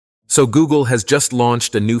So Google has just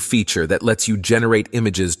launched a new feature that lets you generate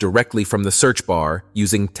images directly from the search bar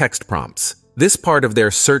using text prompts. This part of their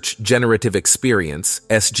Search Generative Experience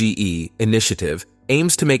 (SGE) initiative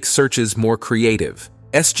aims to make searches more creative.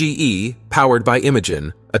 SGE, powered by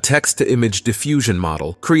Imagen, a text-to-image diffusion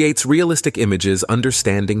model, creates realistic images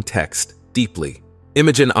understanding text deeply.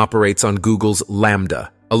 Imagen operates on Google's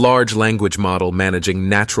Lambda, a large language model managing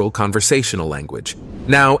natural conversational language.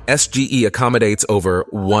 Now, SGE accommodates over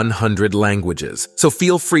 100 languages, so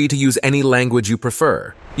feel free to use any language you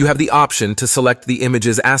prefer. You have the option to select the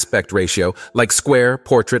image's aspect ratio, like square,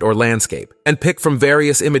 portrait, or landscape, and pick from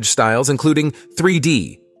various image styles including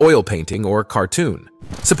 3D, oil painting, or cartoon.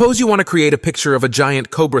 Suppose you want to create a picture of a giant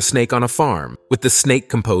cobra snake on a farm, with the snake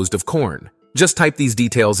composed of corn. Just type these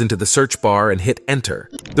details into the search bar and hit enter.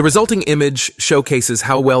 The resulting image showcases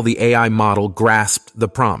how well the AI model grasped the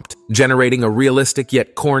prompt, generating a realistic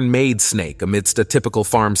yet corn-made snake amidst a typical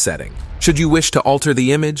farm setting. Should you wish to alter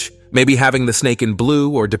the image, maybe having the snake in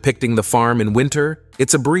blue or depicting the farm in winter,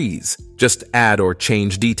 it's a breeze. Just add or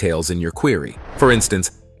change details in your query. For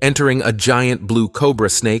instance, entering a giant blue cobra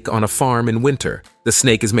snake on a farm in winter. The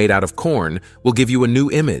snake is made out of corn will give you a new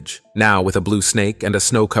image, now with a blue snake and a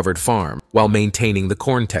snow-covered farm, while maintaining the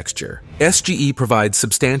corn texture. SGE provides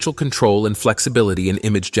substantial control and flexibility in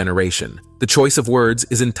image generation. The choice of words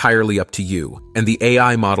is entirely up to you, and the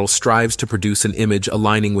AI model strives to produce an image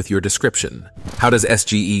aligning with your description. How does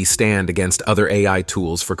SGE stand against other AI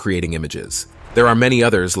tools for creating images? There are many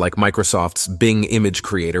others like Microsoft's Bing Image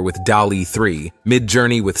Creator with DALL-E 3,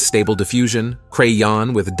 Midjourney with Stable Diffusion,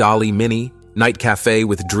 Crayon with DALL-E Mini, Night Cafe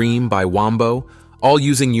with Dream by Wombo, all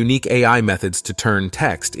using unique AI methods to turn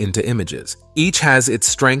text into images. Each has its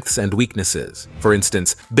strengths and weaknesses. For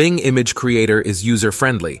instance, Bing Image Creator is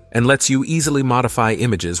user-friendly and lets you easily modify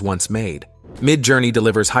images once made. Midjourney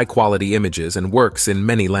delivers high-quality images and works in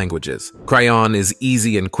many languages. Crayon is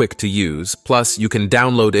easy and quick to use, plus you can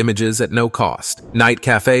download images at no cost. Night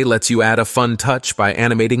Cafe lets you add a fun touch by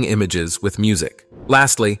animating images with music.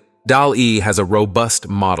 Lastly, DALL-E has a robust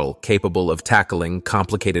model capable of tackling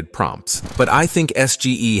complicated prompts, but I think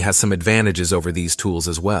SGE has some advantages over these tools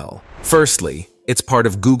as well. Firstly, it's part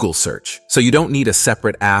of Google Search, so you don't need a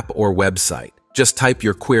separate app or website. Just type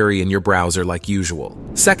your query in your browser like usual.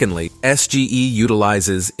 Secondly, SGE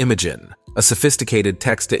utilizes Imagen, a sophisticated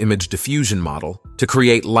text-to-image diffusion model, to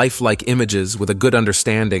create lifelike images with a good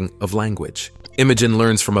understanding of language. Imagen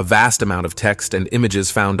learns from a vast amount of text and images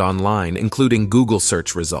found online, including Google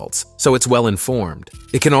search results, so it's well-informed.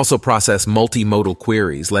 It can also process multimodal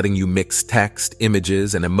queries, letting you mix text,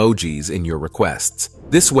 images, and emojis in your requests.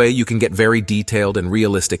 This way, you can get very detailed and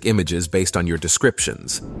realistic images based on your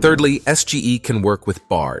descriptions. Thirdly, SGE can work with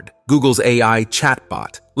Bard, Google's AI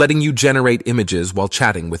chatbot, letting you generate images while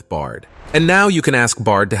chatting with Bard. And now you can ask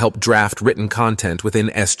Bard to help draft written content within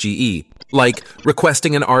SGE, like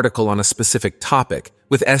requesting an article on a specific topic,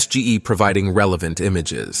 with SGE providing relevant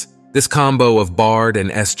images. This combo of Bard and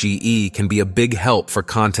SGE can be a big help for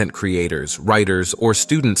content creators, writers, or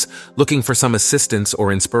students looking for some assistance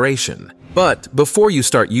or inspiration. But before you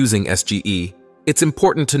start using SGE, it's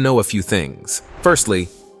important to know a few things. Firstly,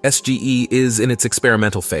 SGE is in its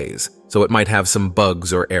experimental phase, so it might have some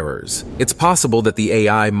bugs or errors. It's possible that the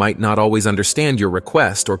AI might not always understand your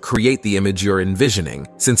request or create the image you're envisioning,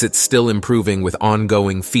 since it's still improving with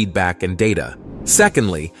ongoing feedback and data.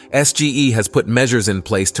 Secondly, SGE has put measures in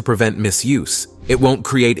place to prevent misuse. It won't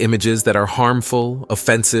create images that are harmful,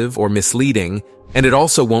 offensive, or misleading, and it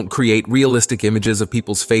also won't create realistic images of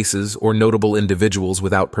people's faces or notable individuals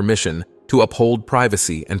without permission to uphold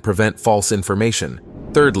privacy and prevent false information.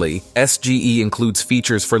 Thirdly, SGE includes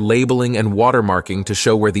features for labeling and watermarking to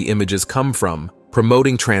show where the images come from,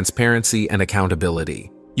 promoting transparency and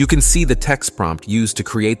accountability. You can see the text prompt used to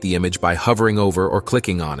create the image by hovering over or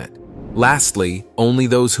clicking on it. Lastly, only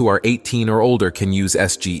those who are 18 or older can use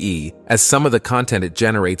SGE, as some of the content it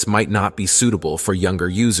generates might not be suitable for younger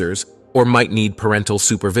users or might need parental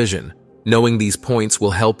supervision. Knowing these points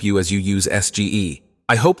will help you as you use SGE.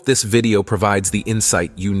 I hope this video provides the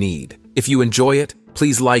insight you need. If you enjoy it,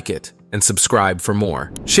 please like it and subscribe for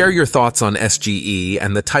more. Share your thoughts on SGE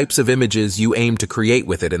and the types of images you aim to create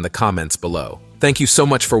with it in the comments below. Thank you so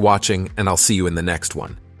much for watching, and I'll see you in the next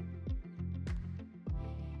one.